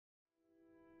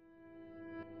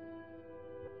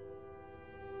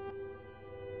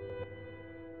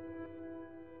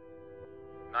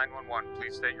911,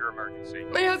 please state your emergency.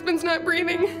 My husband's not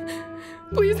breathing.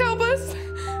 Please help us.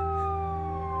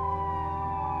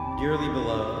 Dearly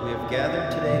beloved, we have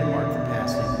gathered today to mark the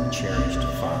passing of a cherished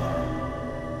father.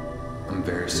 I'm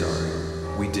very sorry.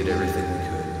 We did everything we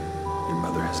could. Your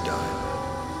mother has died.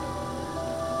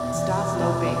 Stop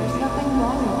moping. There's nothing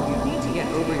wrong with you. You need to get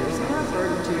over yourself. You're a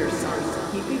burden to your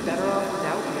son. He'd be better off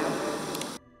without you.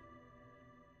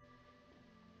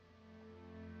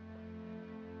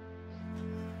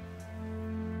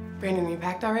 Brandon, you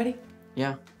packed already?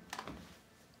 Yeah.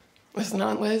 Listen,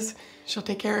 Aunt Liz, she'll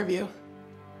take care of you.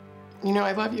 You know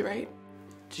I love you, right?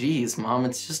 Jeez, Mom,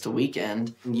 it's just a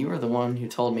weekend. You were the one who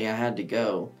told me I had to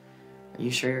go. Are you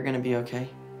sure you're gonna be okay?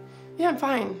 Yeah, I'm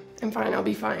fine. I'm fine. I'll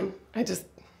be fine. I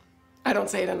don't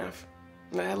say it enough.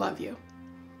 But I love you.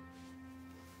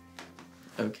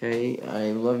 Okay,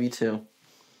 I love you too.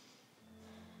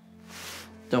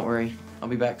 Don't worry, I'll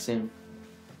be back soon.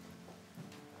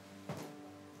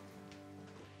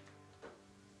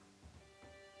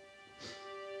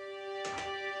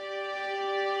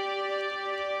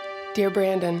 Dear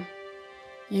Brandon,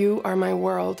 you are my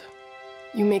world.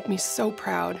 You make me so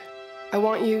proud. I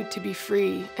want you to be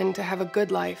free and to have a good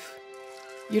life.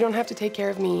 You don't have to take care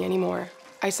of me anymore.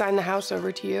 I signed the house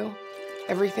over to you.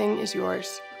 Everything is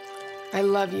yours. I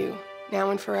love you,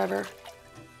 now and forever.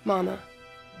 Mama.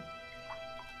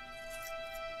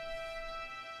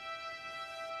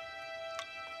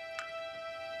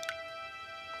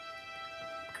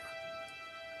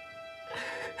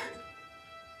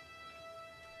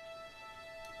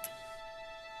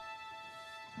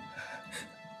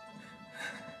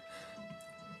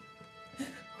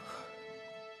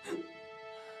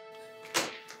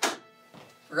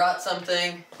 Forgot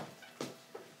something.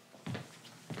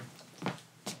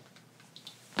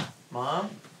 Mom?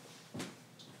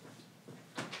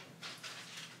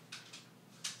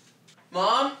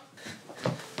 Mom?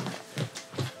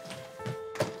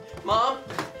 Mom?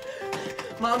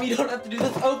 Mom, you don't have to do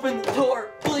this. Open the door,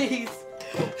 please.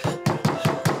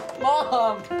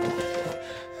 Mom!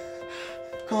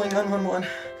 Calling 911.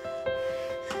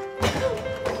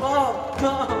 Mom,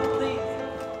 please.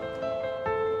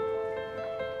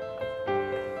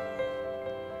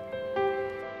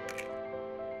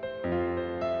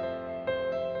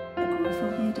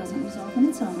 Agoraphobia doesn't resolve on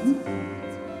its own.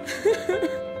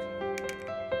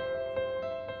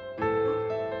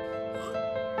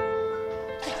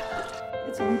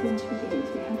 It's only been 2 days.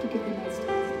 We have to give the nice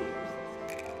time.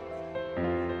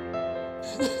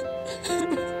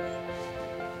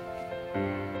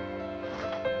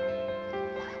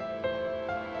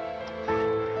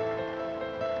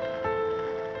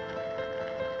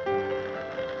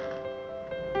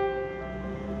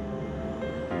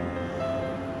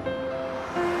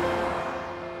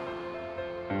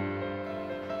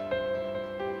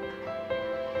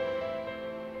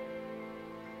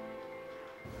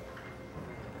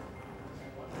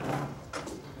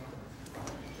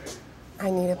 I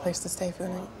need a place to stay for the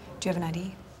night. Do you have an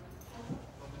ID?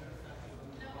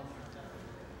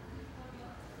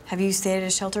 Have you stayed at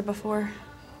a shelter before?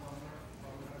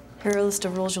 Here are a list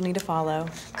of rules you'll need to follow.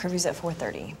 Curfew's at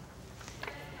 4:30.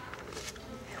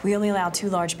 We only allow 2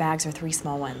 large bags or 3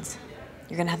 small ones.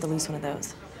 You're gonna have to lose one of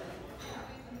those.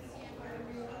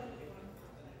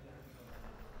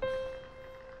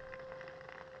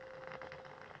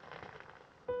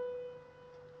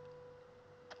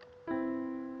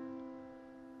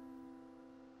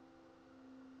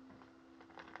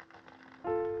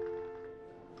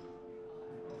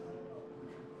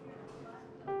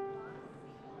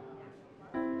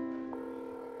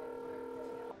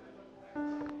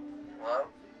 Hello?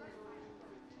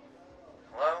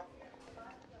 Hello?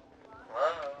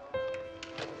 Hello?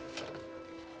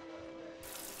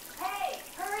 Hey,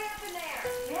 hurry up in there!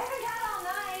 We haven't got all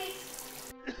night!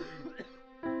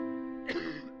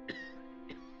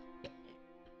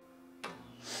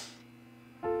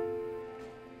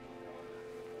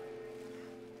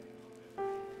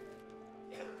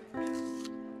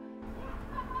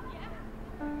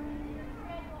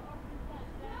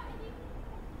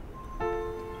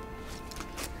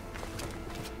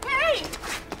 Hey!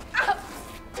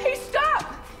 Hey, stop!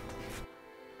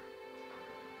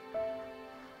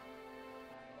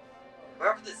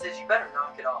 Whoever this is, you better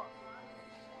knock it off.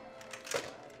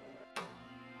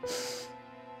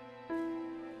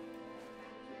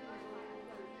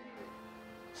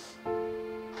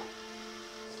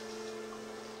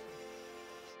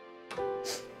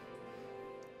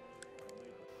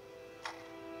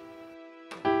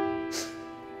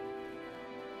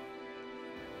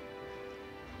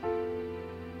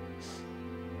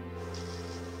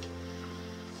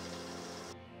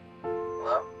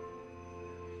 Hello?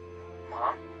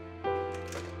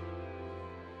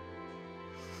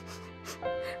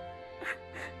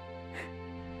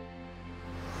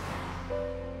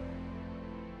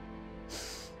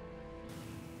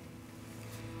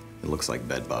 looks like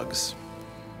bed bugs.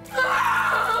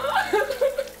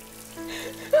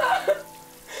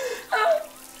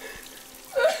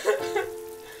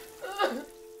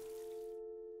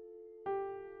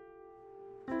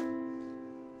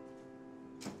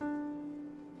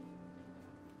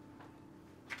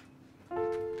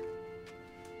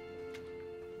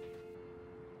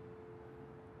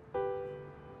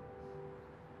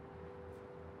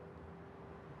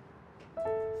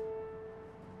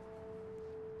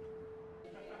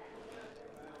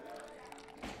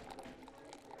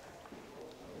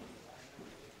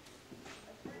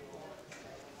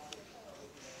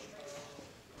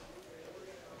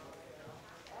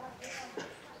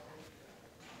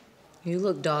 You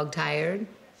look dog-tired.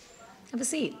 Have a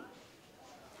seat.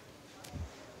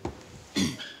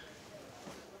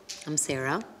 I'm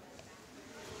Sarah.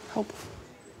 Hope.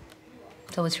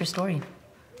 So what's your story?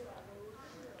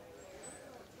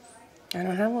 I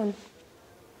don't have one.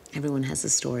 Everyone has a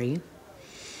story.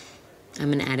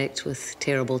 I'm an addict with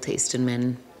terrible taste in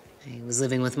men. I was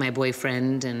living with my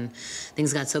boyfriend, and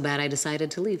things got so bad I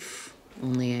decided to leave.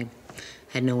 Only I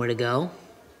had nowhere to go.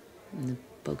 And the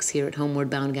folks here at Homeward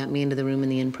Bound got me into the room in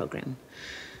the inn program.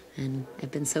 And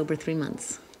I've been sober 3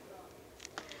 months.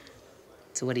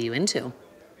 So what are you into?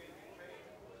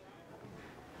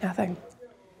 Nothing.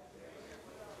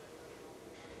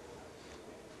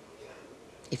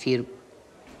 If you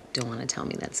don't want to tell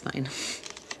me, that's fine.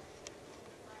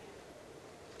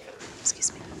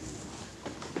 Excuse me.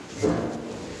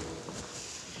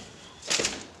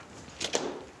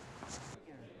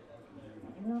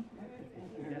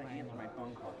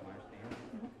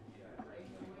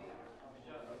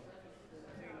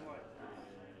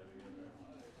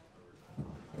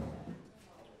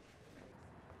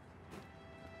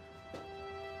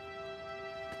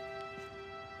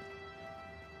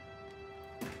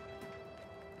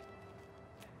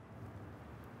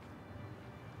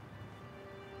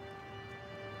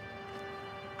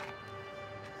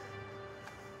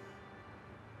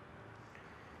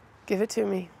 Give it to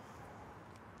me.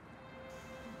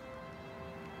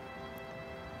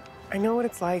 I know what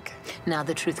it's like. Now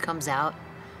the truth comes out.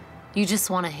 You just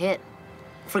want to hit.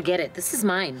 Forget it. This is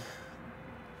mine.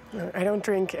 I don't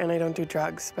drink and I don't do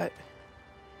drugs, but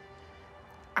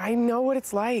I know what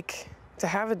it's like to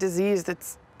have a disease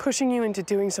that's pushing you into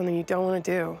doing something you don't want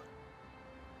to do.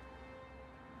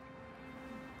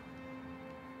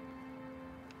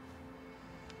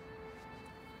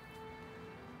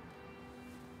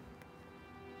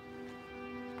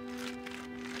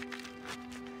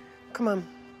 Come on,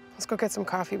 let's go get some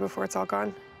coffee before it's all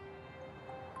gone.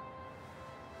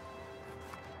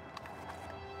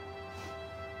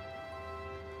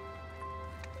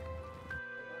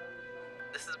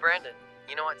 This is Brandon.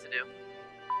 You know what to do.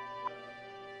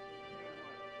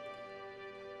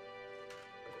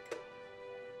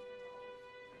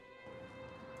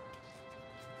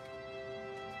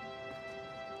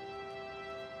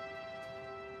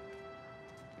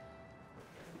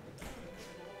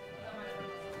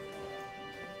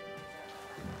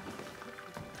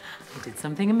 I did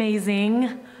something amazing.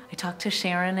 I talked to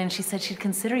Sharon and she said she'd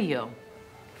consider you.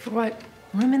 For what?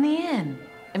 Room in the inn.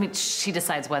 I mean, she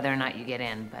decides whether or not you get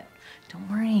in, but don't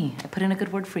worry. I put in a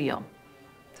good word for you.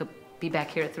 So be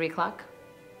back here at 3 o'clock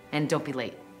and don't be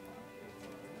late.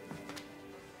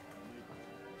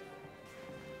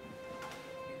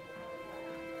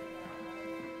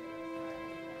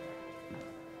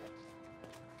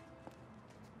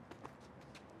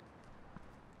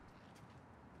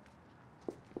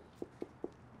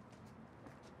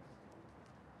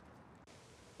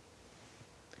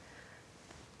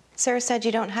 Sarah said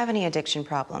you don't have any addiction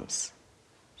problems.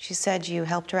 She said you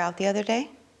helped her out the other day?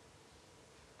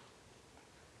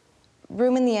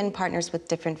 Room in the Inn partners with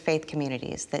different faith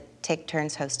communities that take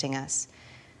turns hosting us.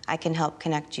 I can help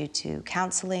connect you to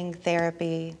counseling,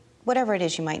 therapy, whatever it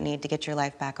is you might need to get your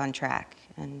life back on track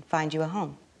and find you a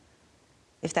home,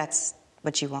 if that's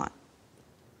what you want.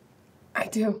 I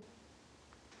do.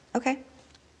 Okay.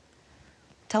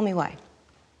 Tell me why.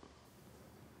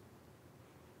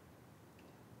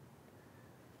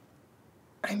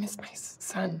 I miss my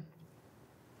son.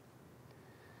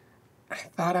 I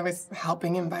thought I was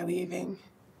helping him by leaving.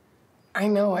 I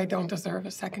know I don't deserve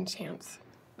a second chance,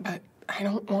 but I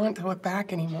don't want to look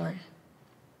back anymore.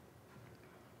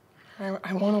 I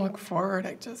want to look forward.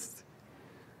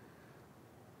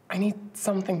 I need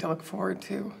something to look forward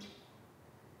to.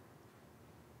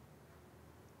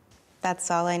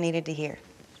 That's all I needed to hear.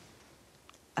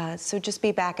 So just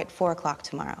be back at 4 o'clock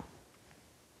tomorrow.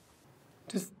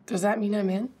 Does that mean I'm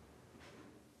in?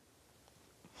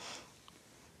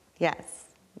 Yes,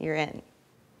 you're in.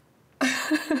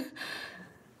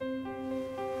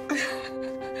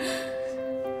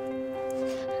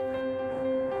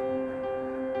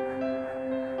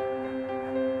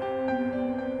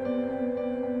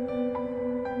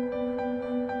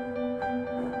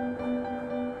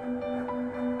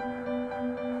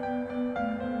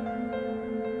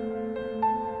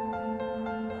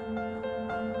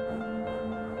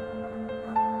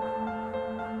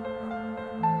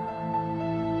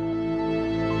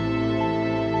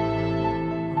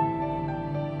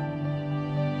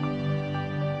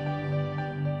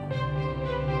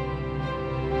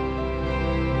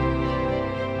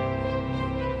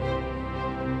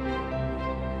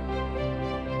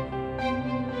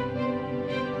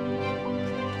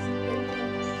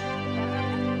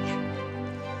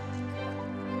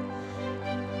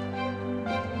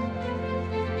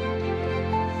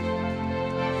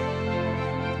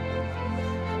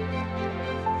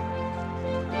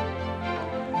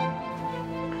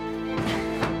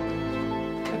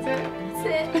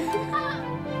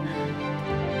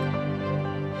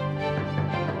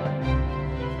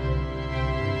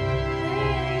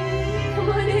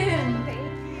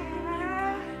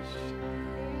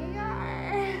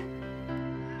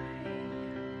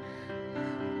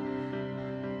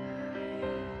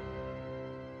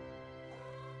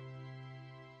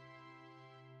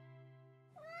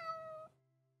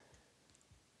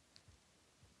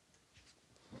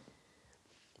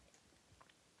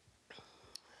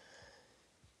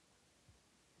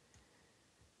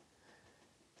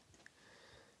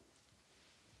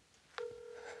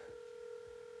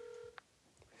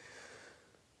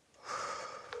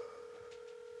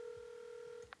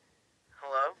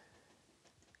 Hello?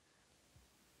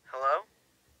 Hello?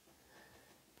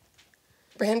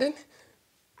 Brandon?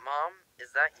 Mom,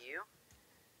 is that you?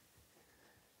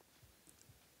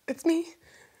 It's me.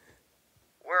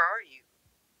 Where are you?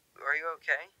 Are you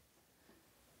okay?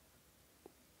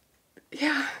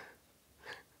 Yeah.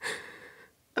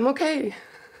 I'm okay.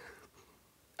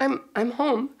 I'm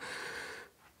home.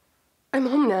 I'm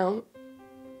home now.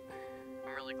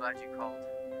 I'm really glad you called.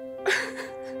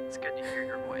 It's good to hear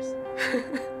your voice.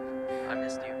 I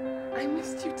missed you. I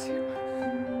missed you too.